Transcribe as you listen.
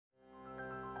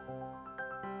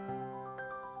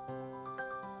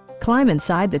Climb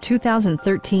inside the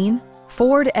 2013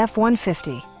 Ford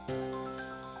F-150.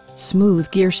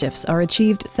 Smooth gear shifts are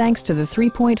achieved thanks to the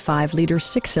 3.5-liter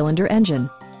six-cylinder engine.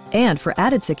 And for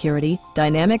added security,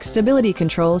 dynamic stability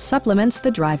control supplements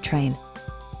the drivetrain.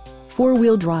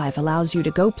 Four-wheel drive allows you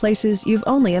to go places you've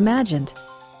only imagined.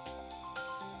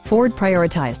 Ford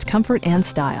prioritized comfort and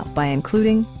style by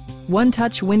including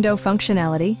one-touch window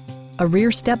functionality, a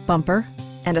rear step bumper,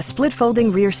 and a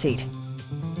split-folding rear seat.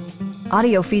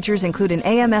 Audio features include an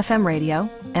AM/FM radio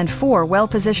and 4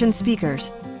 well-positioned speakers.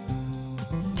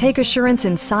 Take assurance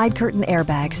in side curtain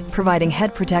airbags, providing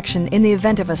head protection in the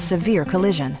event of a severe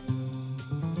collision.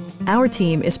 Our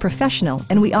team is professional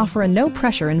and we offer a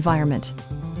no-pressure environment.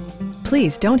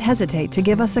 Please don't hesitate to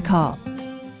give us a call.